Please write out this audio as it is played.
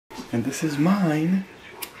And this is mine.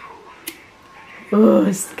 Oh,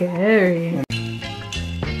 scary.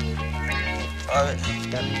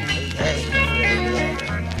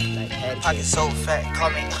 Pocket so fat, call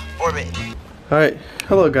me Orbit. Alright,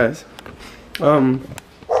 hello guys. I'm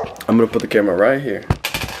gonna put the camera right here.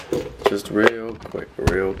 Just real quick.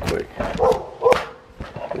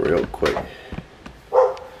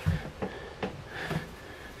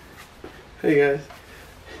 Hey guys.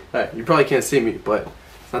 Alright, you probably can't see me, but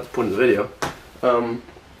it's not the point of the video. The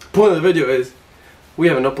point of the video is we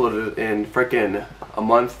haven't uploaded in frickin' a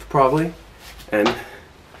month probably, and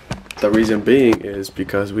the reason being is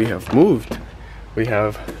because we have moved. We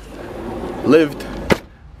live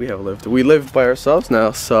by ourselves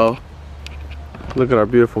now, so look at our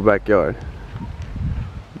beautiful backyard.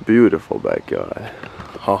 Beautiful backyard.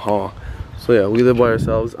 Haha. So yeah, we live by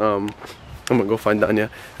ourselves. I'm gonna go find Danya,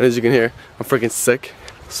 and as you can hear, I'm freaking sick.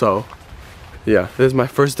 So yeah, this is my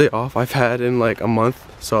first day off I've had in like a month.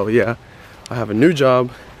 So yeah, I have a new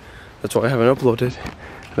job. That's why I haven't uploaded.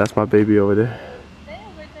 That's my baby over there.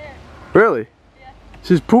 Right there. Really? Yeah.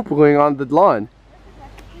 She's pooping on the lawn.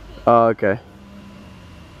 Oh, okay.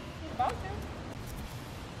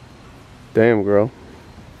 Damn, girl.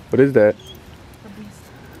 What is that?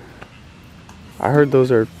 I heard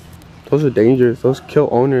those are dangerous. Those kill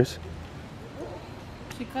owners.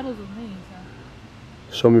 She cuddles with me, so.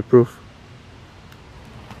 Show me proof.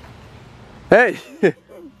 Hey! You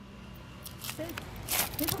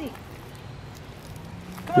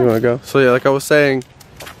wanna go? So yeah, like I was saying,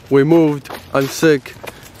 we moved. I'm sick.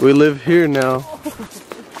 We live here now.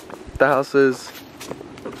 The house is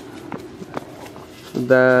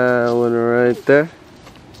that one right there.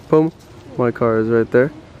 Boom. My car is right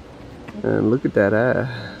there. And look at that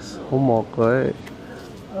ass. Oh my god.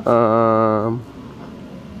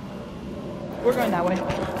 We're going that way.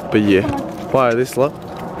 But yeah. Why are they slow?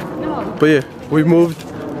 No. But yeah, we moved.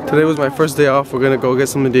 Today was my first day off. We're gonna go get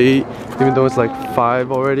something to eat, even though it's like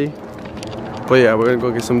 5 already. But yeah, we're gonna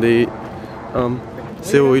go get something to eat.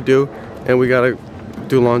 See what we do, and we gotta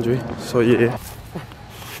do laundry. So yeah.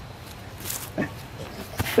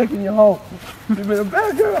 Taking you home. You've been a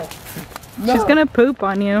bad girl. No. She's gonna poop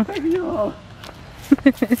on you. Taking you home.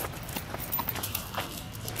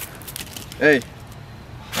 Hey.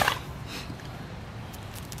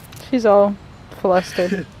 She's all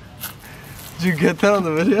flustered. Did you get that on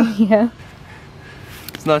the video? Yeah.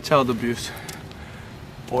 It's not child abuse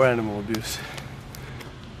or animal abuse.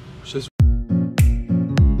 It's just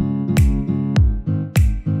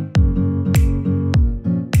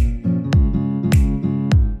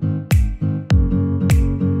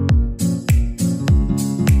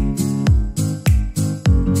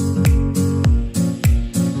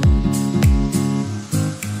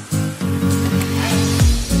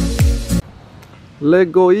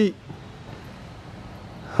let go eat.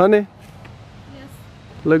 Honey? Yes.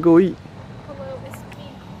 Let go eat. Hello, it's me.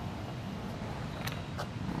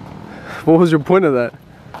 What was your point of that?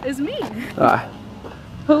 It's me. Ah.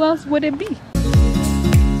 Who else would it be?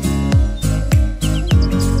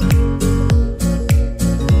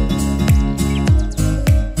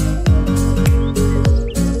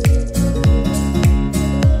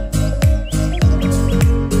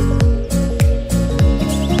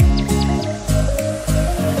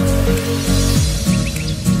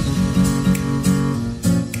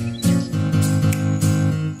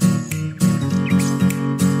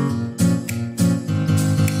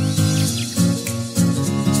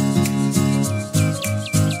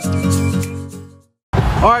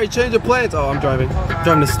 Alright, change of plans. Oh, I'm driving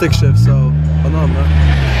a stick shift, so. Oh no, I'm not.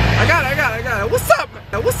 I got it. What's up,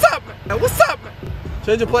 man? What's up?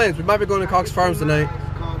 Change of plans. We might be going to Cox Farms tonight.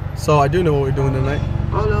 So I do know what we're doing tonight.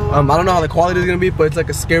 I don't know how the quality is gonna be, but it's like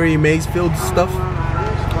a scary maze filled stuff.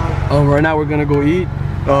 Right now we're gonna go eat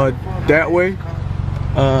that way.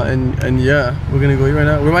 And yeah, we're gonna go eat right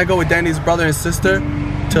now. We might go with Danny's brother and sister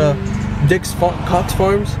to Cox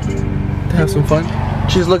Farms to have some fun.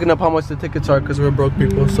 She's looking up how much the tickets are because we're broke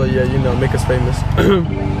people, so yeah, you know, make us famous.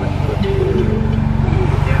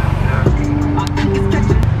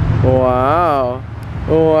 Wow.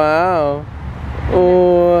 Wow.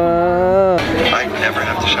 Wow. I never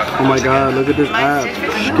have to shop. Oh my god, look at this app.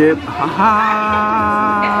 Skip. Haha.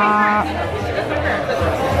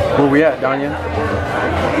 Where we at, Danya?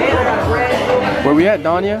 Where we at,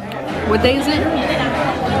 Danya? What day is it?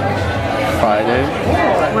 Friday.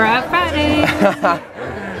 We're at Friday.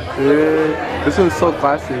 Yeah, this one's so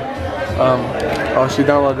classy. Oh, she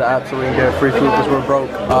downloaded the app so we can get free food because we're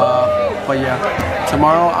broke. But yeah,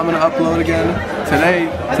 tomorrow I'm gonna upload again. Tonight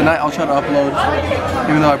I'll try to upload,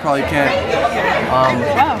 even though I probably can't.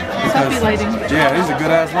 Wow, selfie lighting. Yeah, this is a good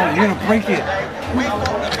ass light. You're gonna break it. Yeah,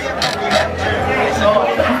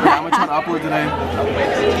 I'm gonna try to upload today.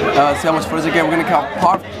 See how much footage I get. We're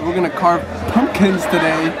gonna carve pumpkins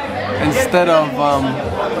today instead of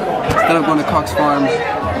going to Cox Farms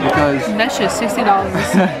because that shit's $60.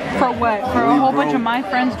 For what? For a whole bunch of my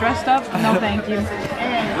friends dressed up? No, thank you.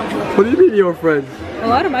 What do you mean your friends? A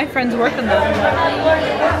lot of my friends work on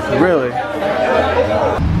that. Really?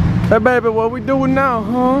 Hey baby, what we doing now,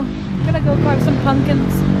 huh? Gonna go carve some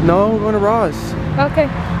pumpkins. No, we're going to Ross. Okay.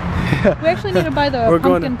 We actually need to buy the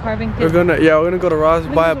pumpkin carving kit. We're gonna go to Ross,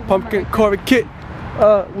 buy a pumpkin carving kit.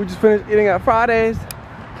 We just finished eating at Fridays.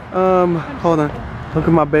 Hold on. Look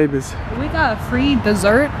at my babies. We got free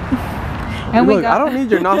dessert. And look, I don't need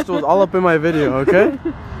your nostrils all up in my video, okay?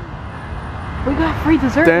 We got free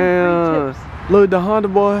dessert. Damn. And free chips. Look, the Honda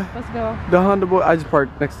boy. Let's go. The Honda boy. I just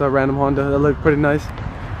parked next to a random Honda. That looked pretty nice.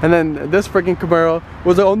 And then this freaking Camaro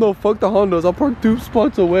was like, oh no, fuck the Hondas. I'll park 2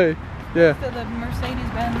 spots away. Yeah. To the Mercedes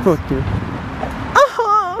Benz. Fuck you.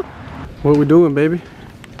 What we doing, baby?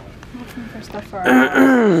 Looking for stuff for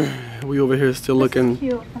our We over here still looking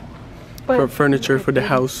for furniture for the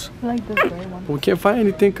house. I like this gray one. But we can't find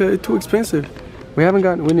anything because it's too expensive. We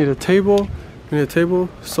need a table. We need a table,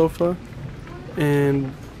 sofa,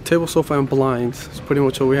 and blinds. It's pretty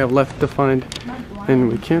much all we have left to find. And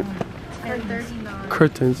we can't.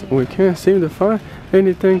 Curtains. We can't seem to find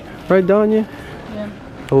anything. Right, Danya? Yeah.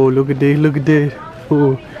 Oh, look at this, look at this.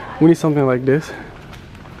 Oh, we need something like this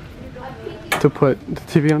to put the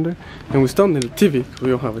TV under. And we still need a TV because we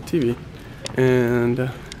don't have a TV. And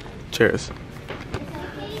chairs.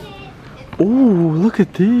 Oh, look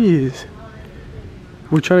at these.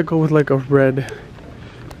 We try to go with like a red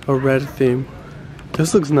theme.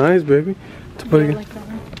 This looks nice, baby. To put again.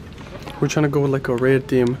 We're trying to go with like a red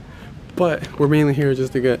theme. But we're mainly here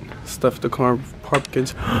just to get stuff to carve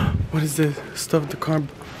pumpkins. What is this? Stuff to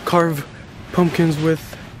carve pumpkins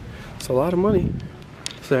with. It's a lot of money.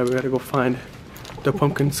 So yeah, we gotta go find the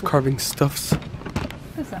pumpkins carving stuffs.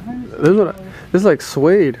 This is like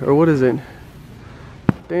suede, or what is it?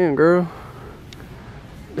 Damn, girl.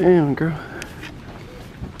 Damn, girl.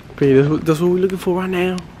 But that's what we're looking for right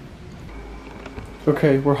now.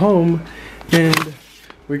 Okay, we're home, and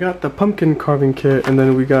we got the pumpkin carving kit, and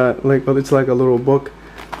then we got like, it's like a little book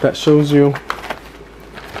that shows you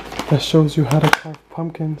how to carve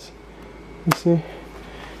pumpkins. You see?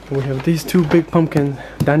 And we have these 2 big pumpkins,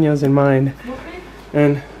 Danya's and mine.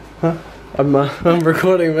 And I'm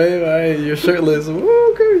recording, babe. Alright, you're shirtless.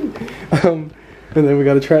 Okay. And then we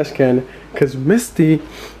got a trash can, cause Misty,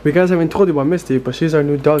 we guys haven't told you about Misty, but she's our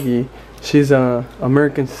new doggy. She's a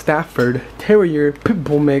American Stafford Terrier pit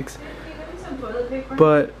bull mix.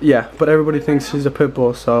 But yeah, but everybody thinks she's a pit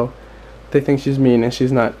bull, so they think she's mean, and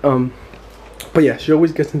she's not. But yeah, she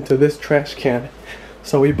always gets into this trash can.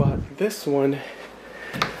 So we bought this one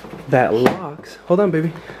that locks. Hold on,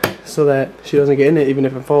 baby. So that she doesn't get in it even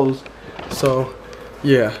if it falls. So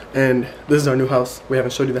yeah, and this is our new house. We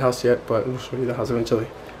haven't showed you the house yet, but we'll show you the house eventually.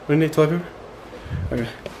 What do you need, toilet paper? Okay.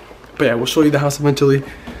 But yeah, we'll show you the house eventually.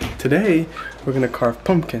 Today we're gonna carve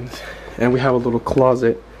pumpkins, and we have a little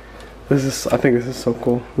closet. I think this is so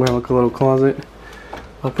cool. We have like a little closet.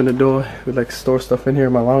 Open the door. We like store stuff in here.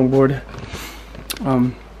 My longboard.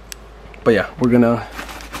 But yeah, we're gonna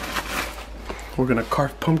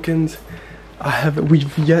carve pumpkins.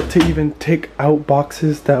 We've yet to even take out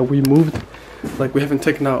boxes that we moved. Like, we haven't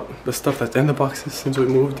taken out the stuff that's in the boxes since we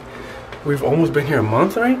moved. We've almost been here a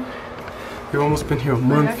month, right? We've almost been here a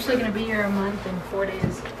month. We're actually gonna be here a month and 4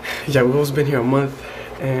 days. Yeah, we've almost been here a month,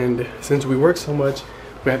 and since we work so much,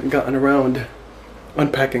 we haven't gotten around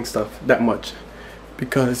unpacking stuff that much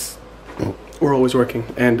because we're always working,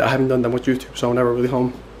 and I haven't done that much YouTube, so I'm never really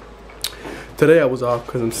home. Today I was off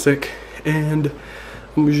because I'm sick, and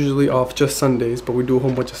I'm usually off just Sundays, but we do a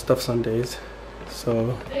whole bunch of stuff Sundays.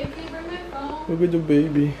 So look at the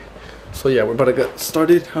baby. So yeah, we're about to get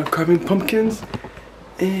started on carving pumpkins,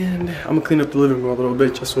 and I'm gonna clean up the living room a little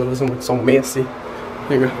bit just so it doesn't look so messy.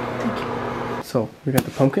 There you go. Thank you. So we got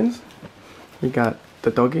the pumpkins, we got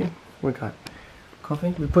the doggy, we got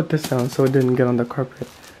coffee. We put this down so it didn't get on the carpet.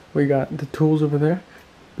 We got the tools over there.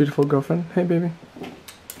 Beautiful girlfriend. Hey baby.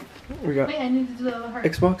 We got I need to do the heart.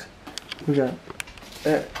 Xbox. We got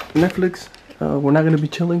Netflix. We're not gonna be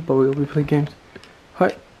chilling, but we'll be playing games.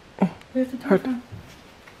 Heart. We have to do Heart.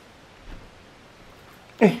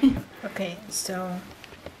 Okay, so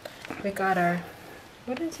we got our,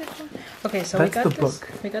 what is it called? Okay, so That's we got the this book.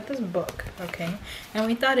 We got this book, okay, and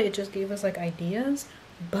we thought it just gave us like ideas,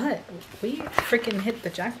 But we freaking hit the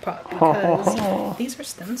jackpot because these are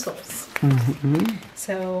stencils.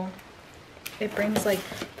 So it brings like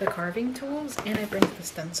the carving tools and it brings the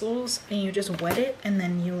stencils, and you just wet it and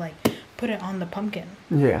then you like put it on the pumpkin.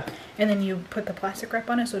 Yeah. And then you put the plastic wrap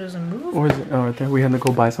on it so it doesn't move. Or is it? Oh, right there. We had to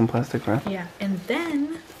go buy some plastic wrap. Yeah. And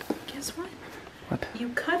then, guess what? What? You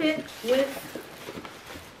cut it with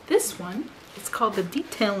this one. It's called the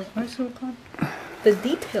detailing. What's it called? The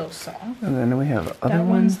detail saw. And then we have other that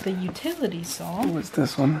one's the utility saw. What's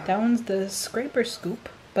this one? That one's the scraper scoop,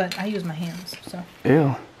 but I use my hands, so.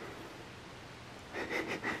 Ew.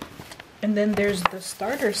 And then there's the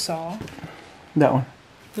starter saw. That one.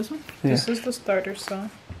 This one? Yeah. This is the starter saw.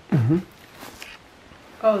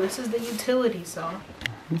 Oh, this is the utility saw.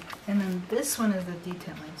 And then this one is the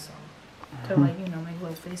detailing saw. To like, you know, make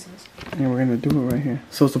little faces. Yeah, we're gonna do it right here.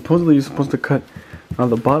 So supposedly you're supposed to cut on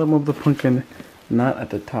the bottom of the pumpkin, not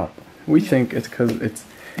at the top. We think it's because it's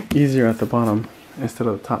easier at the bottom instead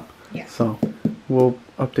of the top. Yeah. So we'll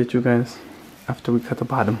update you guys after we cut the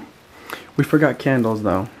bottom. We forgot candles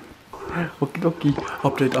though. Okie dokie.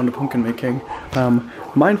 Update on the pumpkin making.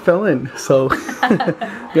 Mine fell in, so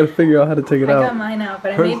gotta figure out how to take it out. I got mine out,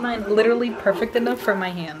 but I made mine literally perfect enough for my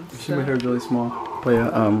hands. She made hers really small. But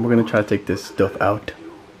yeah, we're gonna try to take this stuff out.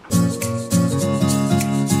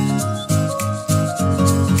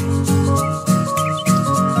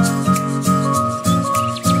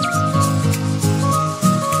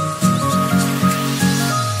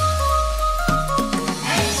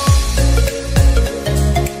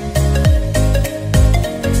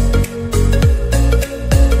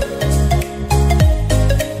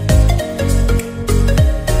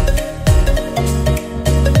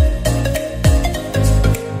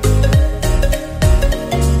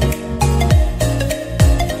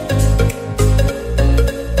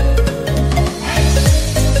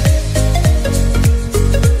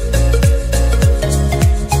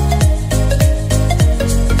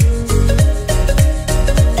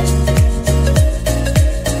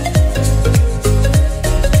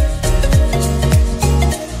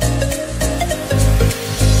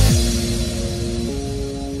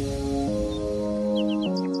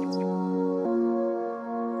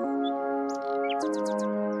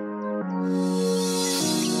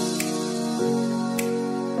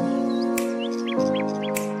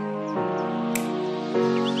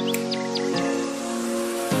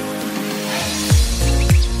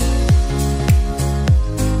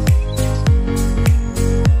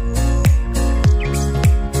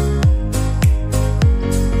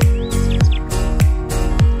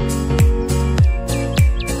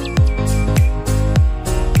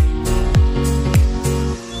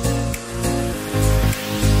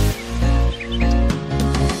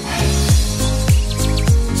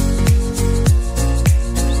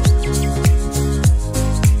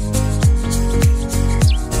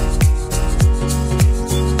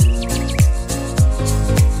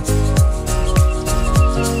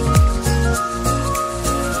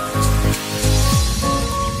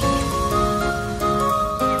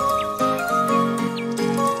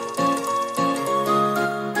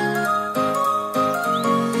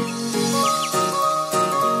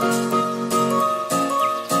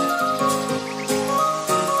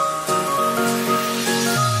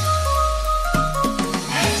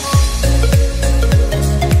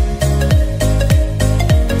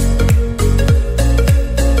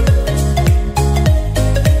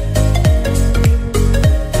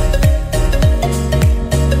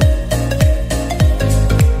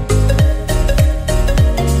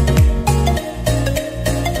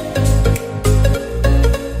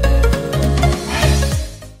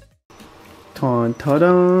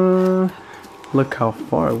 Ta-da! Look how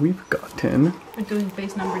far we've gotten. We're doing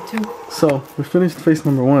face number 2. So, we finished face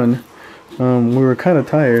number 1. We were kind of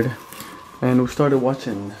tired. And we started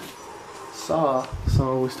watching Saw.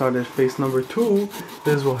 So, we started face number 2.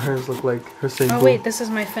 This is what hers look like. Her same. Oh, wait. This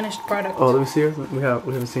is my finished product. Oh, let me see her. We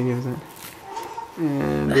haven't seen yours yet.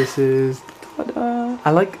 And this is... Ta-da!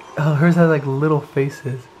 I like... hers has like little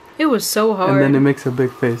faces. It was so hard. And then it makes a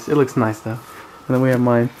big face. It looks nice though. And then we have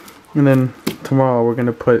mine. And then tomorrow we're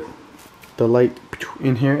gonna put the light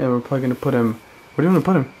in here, and we're probably gonna put him. Where do you want to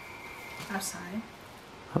put him? Outside.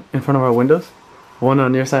 In front of our windows. One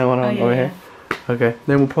on your side, one on over here. Okay.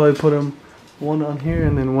 Then we'll probably put him one on here,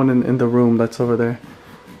 and then one in the room that's over there.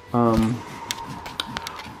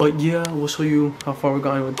 But yeah, we'll show you how far we're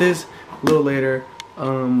going with this a little later.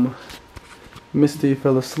 Misty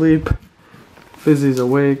fell asleep. Fizzy's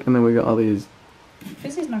awake, and then we got all these.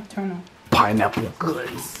 Fizzy's nocturnal. Pineapple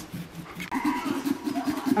goods.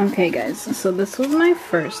 Okay guys, so this was my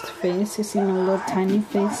first face. You see my little tiny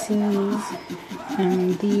faces.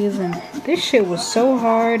 and these, and this shit was so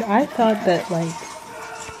hard. I thought that like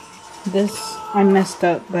this I messed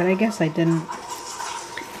up, but I guess I didn't.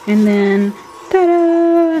 And then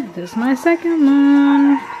ta-da! This is my second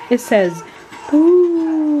one. It says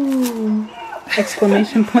 "Ooh!"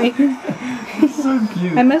 exclamation point. So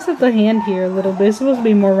cute. I messed up the hand here a little bit. It's supposed to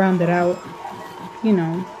be more rounded out. You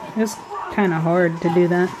know, it's kind of hard to do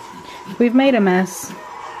that. We've made a mess.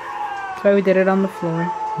 That's why we did it on the floor.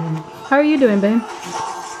 How are you doing, babe?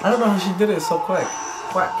 I don't know how she did it so quick.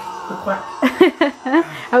 Quack, quack.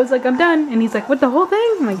 I was like, I'm done. And he's like, what, the whole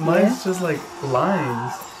thing? I'm like, Mine's just like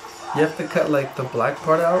lines. You have to cut like the black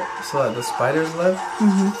part out so that the spider's left.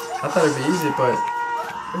 I thought it'd be easy, but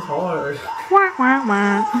it's hard. Wah, wah,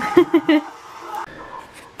 wah.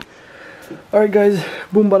 Alright guys,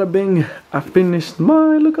 boom bada bing. I finished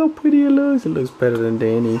mine. Look how pretty it looks. It looks better than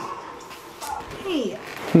Danny's. Hey,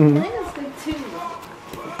 mine is good too.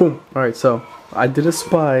 Boom. Alright, so I did a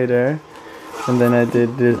spider. And then I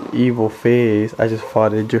did this evil face. I just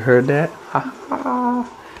fought it. Did you hear that? Ha ha.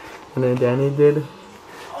 And then Danny did.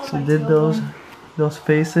 She did those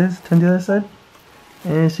faces. Turn the other side.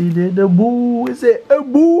 And she did the boo. Is it a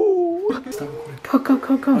boo? Go, go,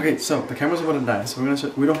 go, go. Okay, so the camera's about to die. So we're gonna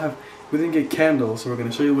show. We didn't get candles. So we're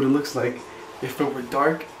gonna show you what it looks like if it were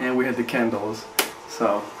dark and we had the candles.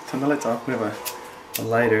 So turn the lights off. We have a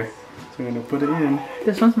lighter. So we're gonna put it in.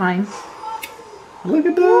 This one's mine. Look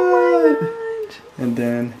at that! Oh and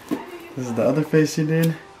then this is the other face she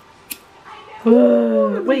did.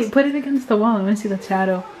 Whoa. Wait, put it against the wall. I want to see the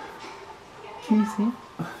shadow. Can you see?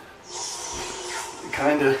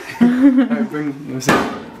 Kinda. Alright, let me see.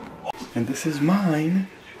 And this is mine.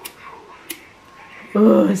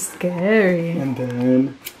 Oh, scary. And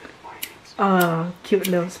then oh, cute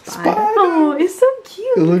little spider. Oh, it's so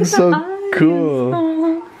cute. it looks so cool.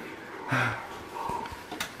 Oh.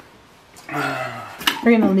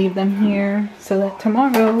 We're gonna leave them here so that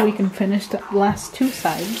tomorrow we can finish the last two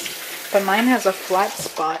sides. But mine has a flat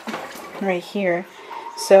spot right here.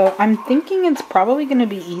 So I'm thinking it's probably gonna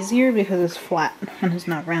be easier because it's flat and it's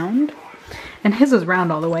not round. And his is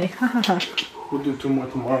round all the way. We'll do 2 more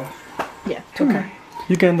tomorrow. Yeah, it's okay.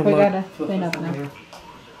 You can the We vlog. gotta clean up now.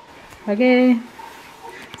 Okay.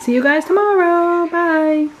 See you guys tomorrow.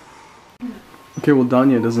 Bye. Okay, well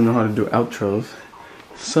Danya doesn't know how to do outros.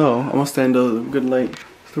 So I'm gonna stand a good light.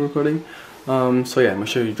 Still recording. So yeah, I'm gonna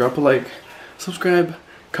show you. Drop a like, subscribe,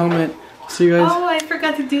 comment. See you guys. Oh, I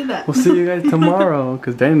forgot to do that. We'll see you guys tomorrow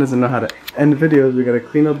because Danny doesn't know how to end videos. We gotta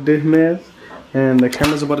clean up this mess. And the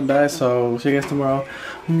camera's about to die, so we'll see you guys tomorrow.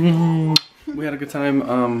 We had a good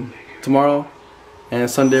time tomorrow. And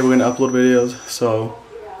Sunday we're gonna upload videos. So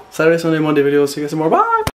Saturday, Sunday, Monday videos. See you guys tomorrow. Bye!